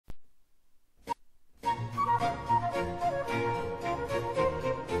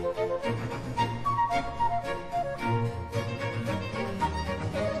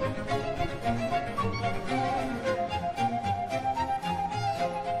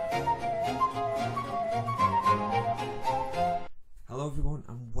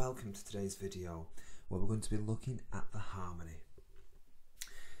welcome to today's video where we're going to be looking at the harmony.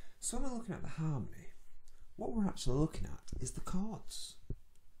 So when we're looking at the harmony, what we're actually looking at is the chords.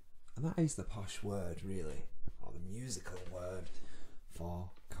 And that is the posh word really, or the musical word for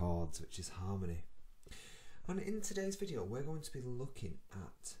chords, which is harmony. And in today's video we're going to be looking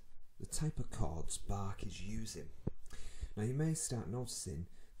at the type of chords Bach is using. Now you may start noticing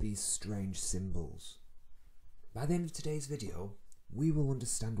these strange symbols. By the end of today's video we will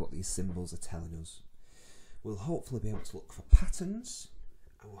understand what these symbols are telling us. We'll hopefully be able to look for patterns,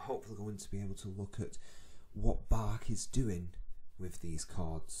 and we're hopefully going to be able to look at what Bach is doing with these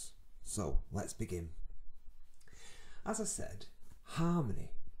chords. So let's begin. As I said,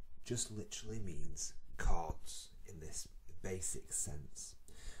 harmony just literally means chords in this basic sense.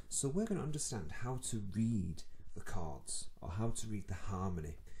 So we're going to understand how to read the chords, or how to read the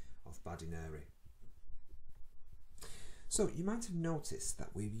harmony of Badinerie. So you might have noticed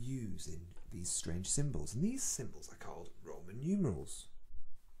that we're using these strange symbols, and these symbols are called Roman numerals.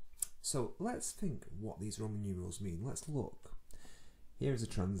 So let's think what these Roman numerals mean. Let's look. Here is a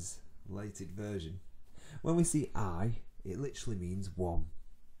translated version. When we see I, it literally means 1.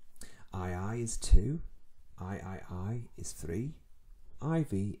 II is 2, III is 3,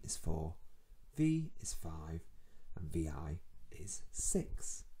 IV is 4, V is 5, and VI is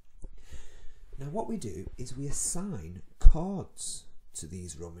 6. Now what we do is we assign chords to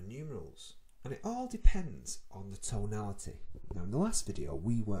these Roman numerals, and it all depends on the tonality. Now in the last video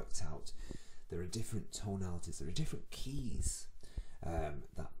we worked out there are different tonalities, there are different keys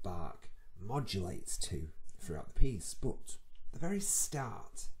that Bach modulates to throughout the piece, but the very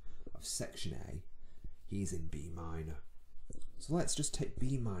start of section A he's in B minor. So let's just take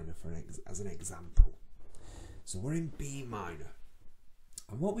B minor as an example. So we're in B minor.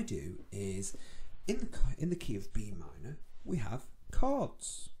 And what we do is, in the key of B minor, we have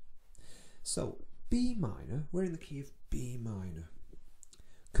chords. So B minor, we're in the key of B minor.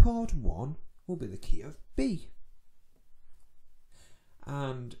 Chord 1 will be the key of B.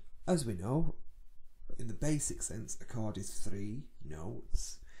 And as we know, in the basic sense, a chord is 3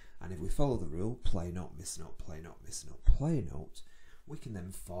 notes. And if we follow the rule, play note, miss note, play note, miss note, play note, we can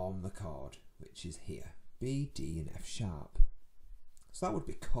then form the chord, which is here, B, D and F sharp. So that would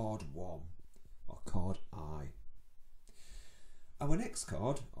be chord 1, or chord I. Our next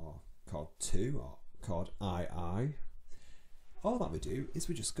chord, or chord 2, or chord II, all that we do is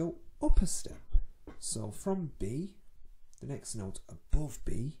we just go up a step. So from B, the next note above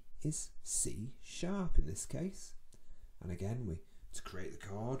B is C sharp in this case. And again, to create the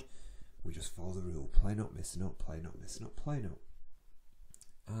chord, we just follow the rule, play note, miss note, play note, miss note, play note.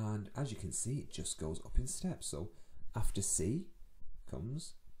 And as you can see, it just goes up in steps. So after C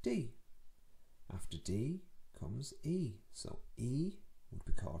comes D. After D comes E. So E would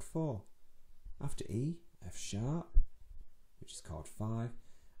be chord 4. After E, F sharp, which is chord 5.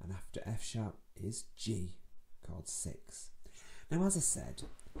 And after F sharp is G, chord 6. Now as I said,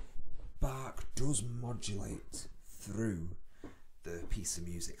 Bach does modulate through the piece of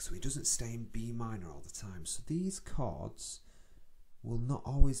music, so he doesn't stay in B minor all the time. So these chords will not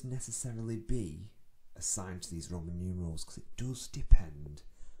always necessarily be assigned to these Roman numerals, because it does depend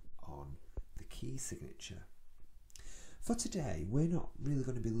on the key signature. For today, we're not really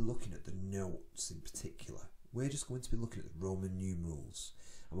going to be looking at the notes in particular. We're just going to be looking at the Roman numerals,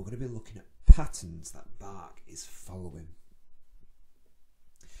 and we're going to be looking at patterns that Bach is following.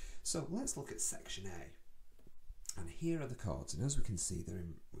 So let's look at section A. And here are the chords, and as we can see,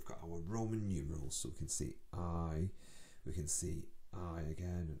 we've got our Roman numerals, so we can see I, we can see I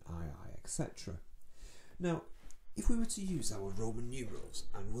again, and II, etc. Now, if we were to use our Roman numerals,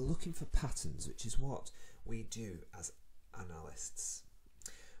 and we're looking for patterns, which is what we do as analysts,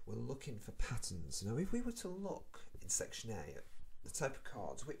 we're looking for patterns. Now, if we were to look in section A at the type of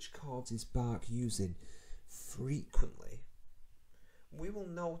chords, which chords is Bach using frequently, we will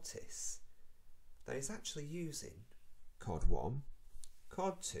notice that he's actually using chord 1,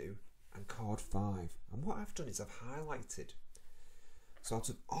 chord 2 and chord 5. And what I've done is I've highlighted. So out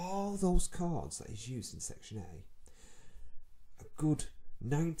of all those chords that he's used in section A, a good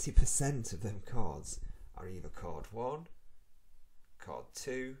 90% of them chords are either chord 1, chord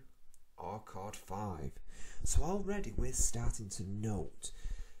 2 or chord 5. So already we're starting to note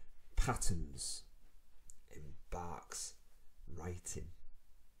patterns in Bach's writing,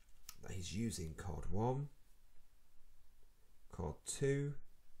 that he's using chord 1, chord 2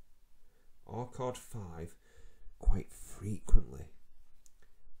 or chord 5 quite frequently.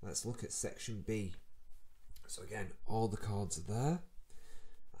 Let's look at section B. So again, all the chords are there.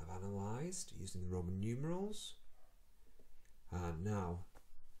 I've analysed using the Roman numerals. And now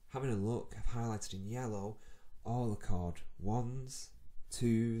having a look, I've highlighted in yellow all the chord 1s,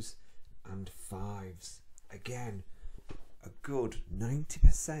 2s and 5s. Again, a good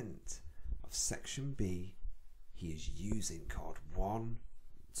 90% of section B, he is using chord 1,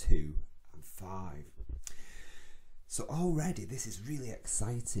 2 and 5. So already this is really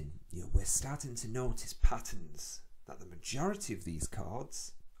exciting. We're starting to notice patterns that the majority of these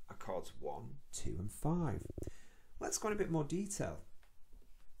chords are chords 1, 2 and 5. Let's go in a bit more detail.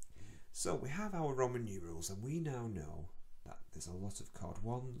 So we have our Roman numerals and we now know that there's a lot of chord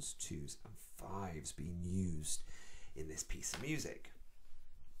 1s, 2s and 5s being used in this piece of music.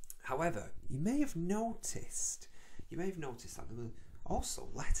 However, you may have noticed that there were also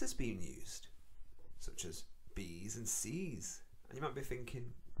letters being used, such as B's and C's. And you might be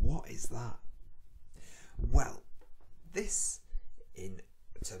thinking, what is that? Well, this, in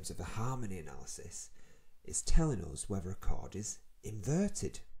terms of the harmony analysis, is telling us whether a chord is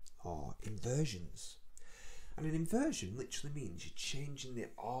inverted or inversions. And an inversion literally means you're changing the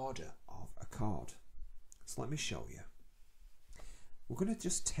order of a chord. So let me show you. We're going to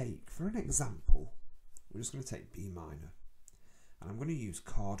just take, for an example, we're just going to take B minor. And I'm going to use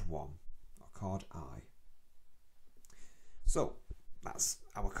chord 1, or chord I. So, that's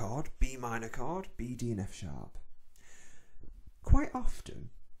our chord, B minor chord, B, D and F sharp. Quite often,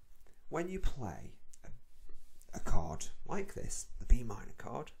 when you play a chord like this, the B minor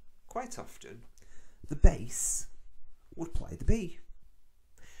chord, quite often the bass would play the B.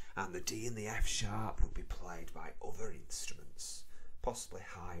 And the D and the F sharp would be played by other instruments, possibly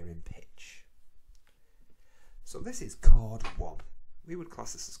higher in pitch. So this is chord 1. We would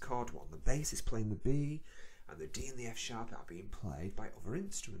class this as chord 1. The bass is playing the B, and the D and the F sharp are being played by other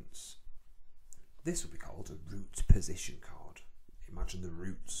instruments. This would be called a root position chord. Imagine the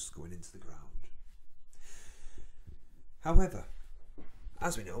roots going into the ground. However,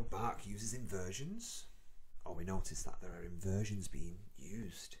 as we know, Bach uses inversions, or we notice that there are inversions being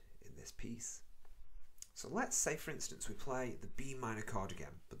used in this piece. So let's say, for instance, we play the B minor chord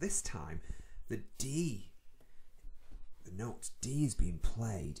again, but this time the D, the note D is being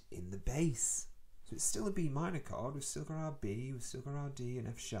played in the bass. So it's still a B minor chord, we've still got our B, we've still got our D and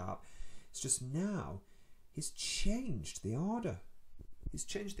F sharp. It's just now he's changed the order. He's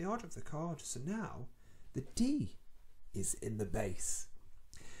changed the order of the chord, so now the D is in the bass.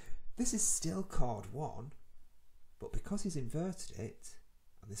 This is still chord 1, but because he's inverted it,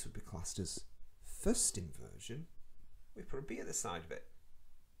 and this would be classed as first inversion, we put a B at the side of it.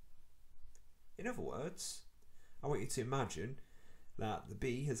 In other words, I want you to imagine that the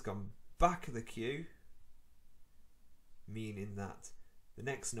B has gone back of the cue, meaning that the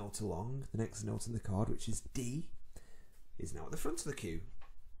next note along, the next note in the chord, which is D, is now at the front of the cue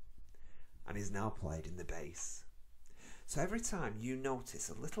and is now played in the bass. So every time you notice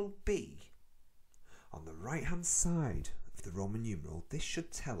a little B on the right hand side of the Roman numeral, this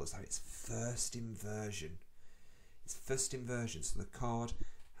should tell us that it's first inversion. It's first inversion, so the chord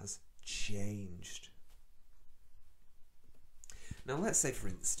has changed. Now let's say, for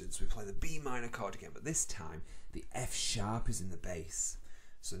instance, we play the B minor chord again, but this time the F sharp is in the bass.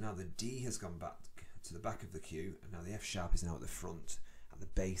 So now the D has gone back to the back of the cue, and now the F sharp is now at the front, and the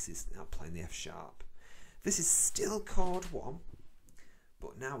bass is now playing the F sharp. This is still chord 1,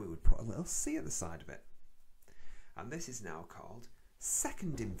 but now we would put a little C at the side of it. And this is now called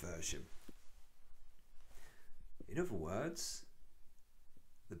second inversion. In other words,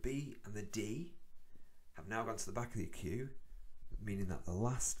 the B and the D have now gone to the back of the cue, meaning that the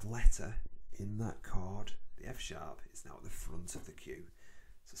last letter in that chord, the F sharp, is now at the front of the cue.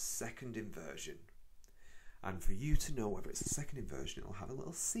 It's a second inversion. And for you to know whether it's a second inversion, it'll have a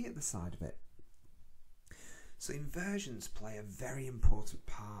little C at the side of it. So inversions play a very important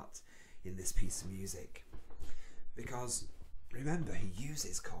part in this piece of music, because remember, he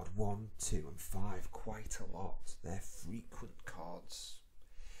uses chord 1, 2 and 5 quite a lot. They're frequent chords,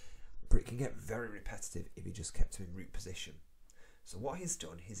 but it can get very repetitive if he just kept them in root position. So what he's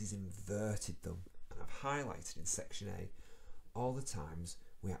done is he's inverted them, and I've highlighted in section A all the times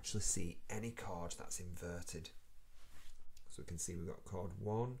we actually see any chord that's inverted. So we can see we've got chord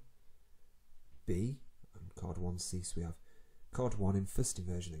 1, B, and chord 1, C. So we have chord 1 in first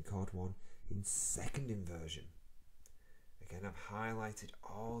inversion and chord 1 in second inversion. Again, I've highlighted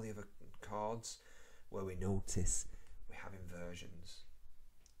all the other chords where we notice we have inversions.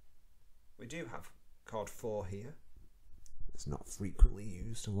 We do have chord 4 here. It's not frequently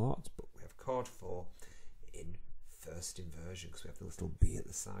used a lot, but we have chord 4 in first inversion because we have the little B at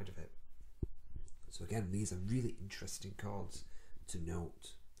the side of it. So again, these are really interesting chords to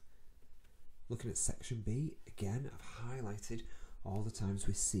note. Looking at section B, again, I've highlighted all the times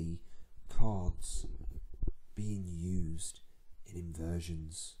we see chords being used in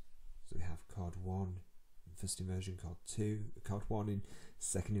inversions. So we have chord 1 in first inversion, chord 2, chord 1 in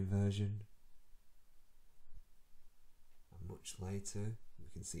second inversion. And much later we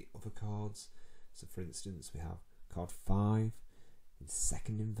can see other chords. So for instance we have chord 5 in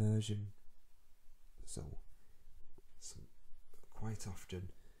second inversion. So quite often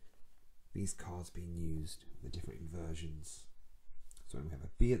these chords being used in the different inversions. So when we have a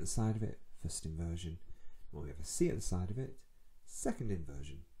B at the side of it, first inversion. When we have a C at the side of it, second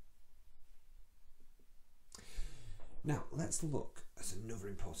inversion. Now let's look at another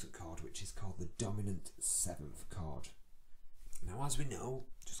important chord, which is called the dominant seventh chord. Now as we know,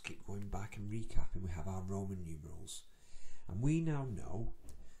 just keep going back and recapping, we have our Roman numerals. And we now know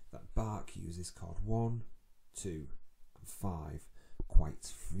that Bach uses chord 1, 2 and 5 quite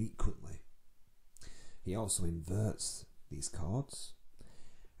frequently. He also inverts these chords.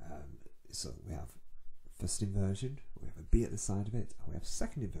 So we have first inversion, we have a B at the side of it, and we have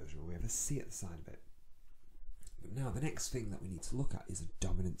second inversion, where we have a C at the side of it. But now the next thing that we need to look at is a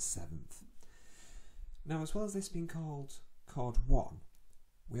dominant seventh. Now as well as this being called chord 1,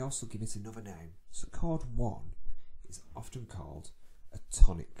 we also give it another name. So chord 1 is often called a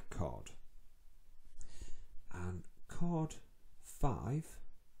tonic chord. And chord 5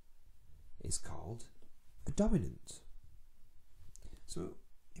 is called a dominant. So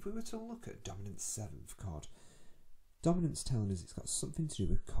if we were to look at dominant seventh chord, dominant's telling us it's got something to do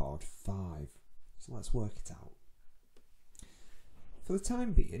with chord 5. So let's work it out. For the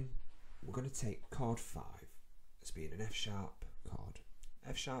time being, we're going to take chord 5 as being an F sharp chord.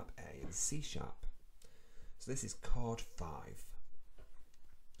 F sharp, A and C sharp. So this is chord 5,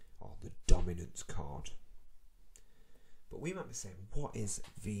 or the dominant chord. But we might be saying, what is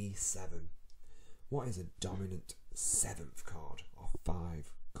V7? What is a dominant seventh chord, or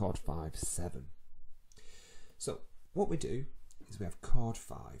 5, chord 5, 7? So what we do is we have chord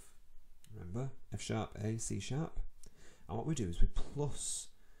 5, remember, F sharp, A, C sharp, and what we do is we plus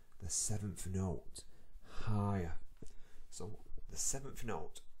the seventh note higher. So the seventh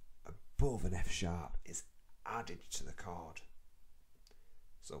note above an F sharp is added to the chord.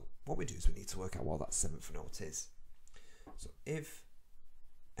 So what we do is we need to work out what that seventh note is. So if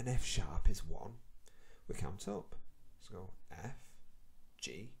an F sharp is 1, we count up. So go F,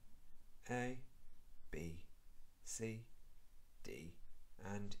 G, A, B, C, D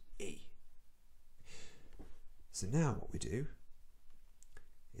and E. So now what we do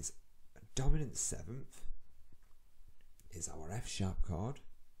is a dominant seventh is our F sharp chord,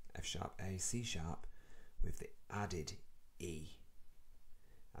 F sharp, A, C sharp, with the added E.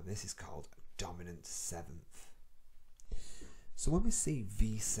 And this is called a dominant seventh. So when we see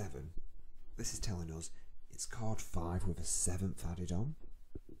V7, this is telling us it's chord 5 with a seventh added on.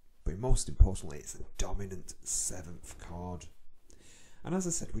 But most importantly, it's a dominant seventh chord. And as I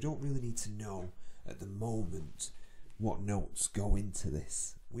said, we don't really need to know at the moment what notes go into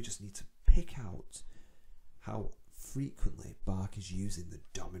this. We just need to pick out how frequently Bach is using the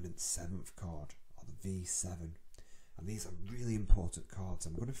dominant seventh chord, or the V7. And these are really important chords.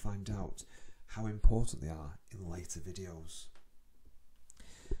 I'm going to find out how important they are in later videos.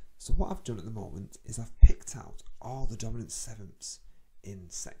 So what I've done at the moment is I've picked out all the dominant sevenths in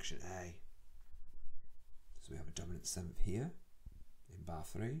section A. So we have a dominant seventh here in bar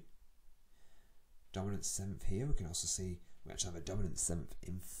 3. Dominant seventh here. We can also see we actually have a dominant seventh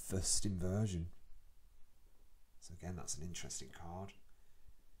in first inversion. So again, that's an interesting chord.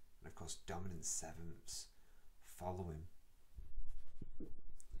 And of course, dominant sevenths following.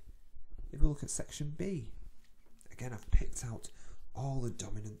 If we look at section B, again, I've picked out all the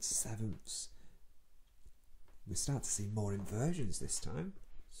dominant sevenths. We start to see more inversions this time.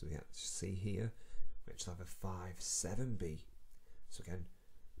 So we actually see here, we actually have a 5-7B. So again,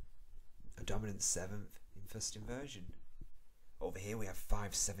 a dominant seventh in first inversion. Over here we have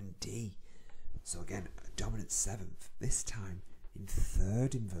 5-7D. So again, a dominant seventh, this time in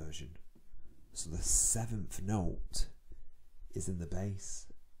third inversion. So the seventh note is in the bass.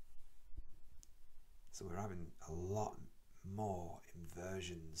 So we're having a lot more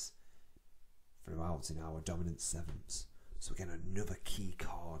inversions throughout in our dominant sevenths. So again, another key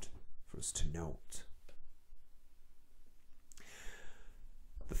chord for us to note.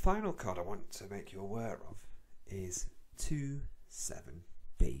 The final chord I want to make you aware of is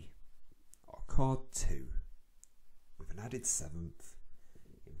 2-7B, or chord 2, with an added seventh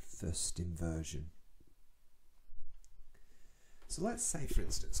in first inversion. So let's say, for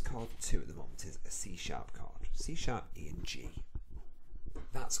instance, chord 2 at the moment is a C sharp chord, C sharp, E and G.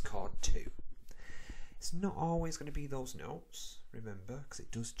 That's chord 2. It's not always going to be those notes. remember, because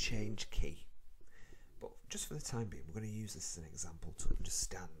it does change key. But just for the time being, we're going to use this as an example to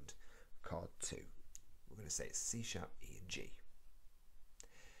understand chord 2. We're going to say it's C sharp, E and G.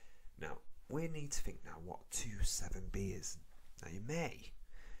 Now, we need to think now what 2-7-B is. Now, you may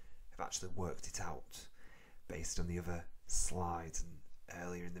have actually worked it out based on the other slides and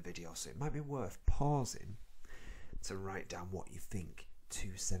earlier in the video, so it might be worth pausing to write down what you think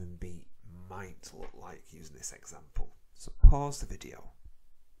 2-7-B might look like using this example. So pause the video.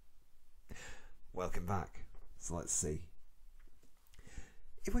 Welcome back. So let's see.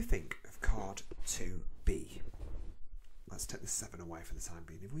 If we think of chord 2B, let's take the 7 away for the time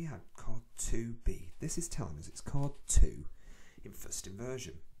being. If we had chord 2B, this is telling us it's chord 2 in first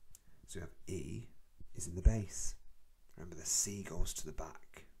inversion. So we have E is in the bass. Remember, the C goes to the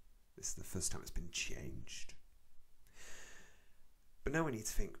back. This is the first time it's been changed. But now we need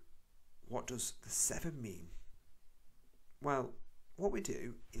to think, what does the 7 mean? Well, what we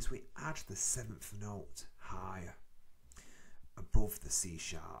do is we add the 7th note higher, above the C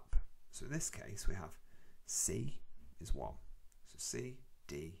sharp. So in this case we have C is 1. So C,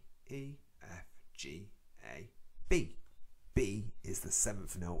 D, E, F, G, A, B. B is the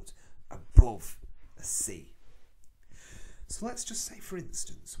 7th note above a C. So let's just say, for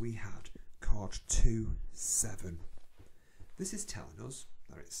instance, we had chord 2-7. This is telling us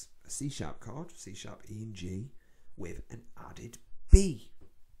that it's a C sharp chord, C sharp, E and G, with an added B.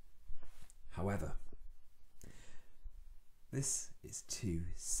 However, this is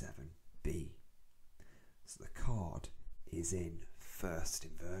 2-7-B. So the chord is in first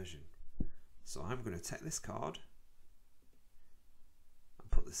inversion. So I'm going to take this chord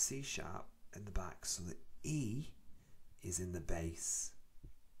and put the C sharp in the back so that E is in the bass.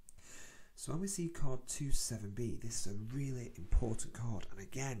 So when we see chord 2-7-B, this is a really important chord, and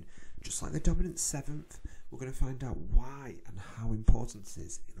again, just like the dominant 7th, we're going to find out why and how important it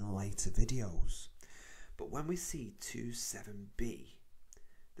is in later videos. But when we see 2-7-B,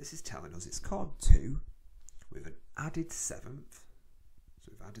 this is telling us it's chord 2 with an added 7th.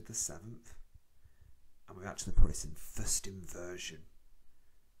 So we've added the 7th, and we've actually put it in first inversion.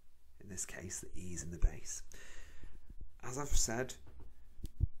 In this case, the E is in the bass. As I've said,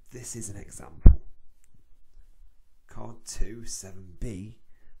 this is an example. Chord 2-7-B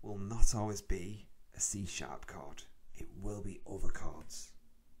will not always be a C sharp chord. It will be other chords.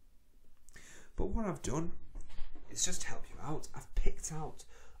 But what I've done is just help you out. I've picked out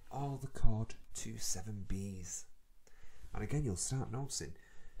all the chord 2-7-Bs. And again, you'll start noticing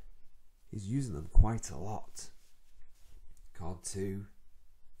he's using them quite a lot. Chord 2,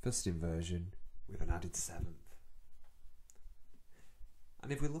 first inversion with an added 7th.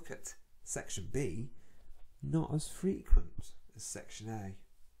 And if we look at section B, not as frequent as section A.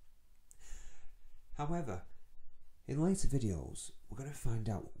 However, in later videos, we're going to find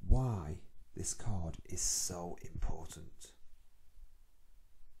out why this chord is so important.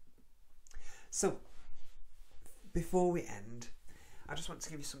 So, before we end, I just want to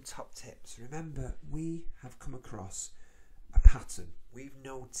give you some top tips. Remember, we have come across a pattern. We've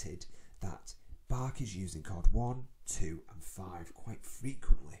noted that Bach is using chord 1, 2 and 5 quite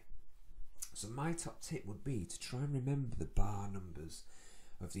frequently. So my top tip would be to try and remember the bar numbers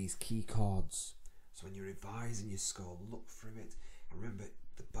of these key chords. So when you're revising your score, look through it and remember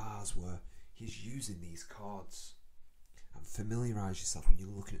the bars where he's using these chords. And familiarise yourself when you're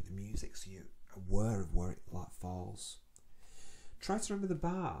looking at the music so you're aware of where it falls. Try to remember the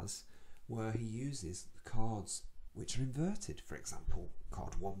bars where he uses the chords which are inverted. For example,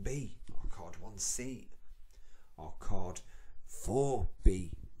 chord 1B or chord 1C or chord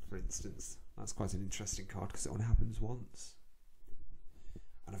 4B, for instance. That's quite an interesting chord because it only happens once.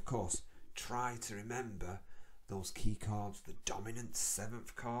 And of course, try to remember those key chords, the dominant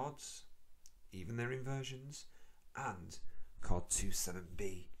 7th chords, even their inversions, and chord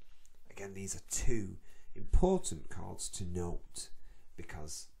 2-7-B. Again, these are two important chords to note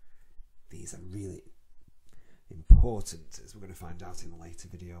because these are really important, as we're going to find out in later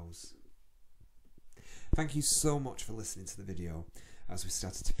videos. Thank you so much for listening to the video as we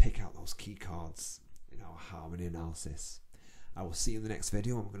started to pick out those key chords in our harmony analysis. I will see you in the next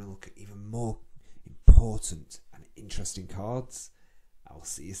video and we're going to look at even more important and interesting chords. I will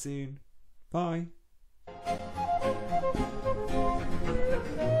see you soon. Bye.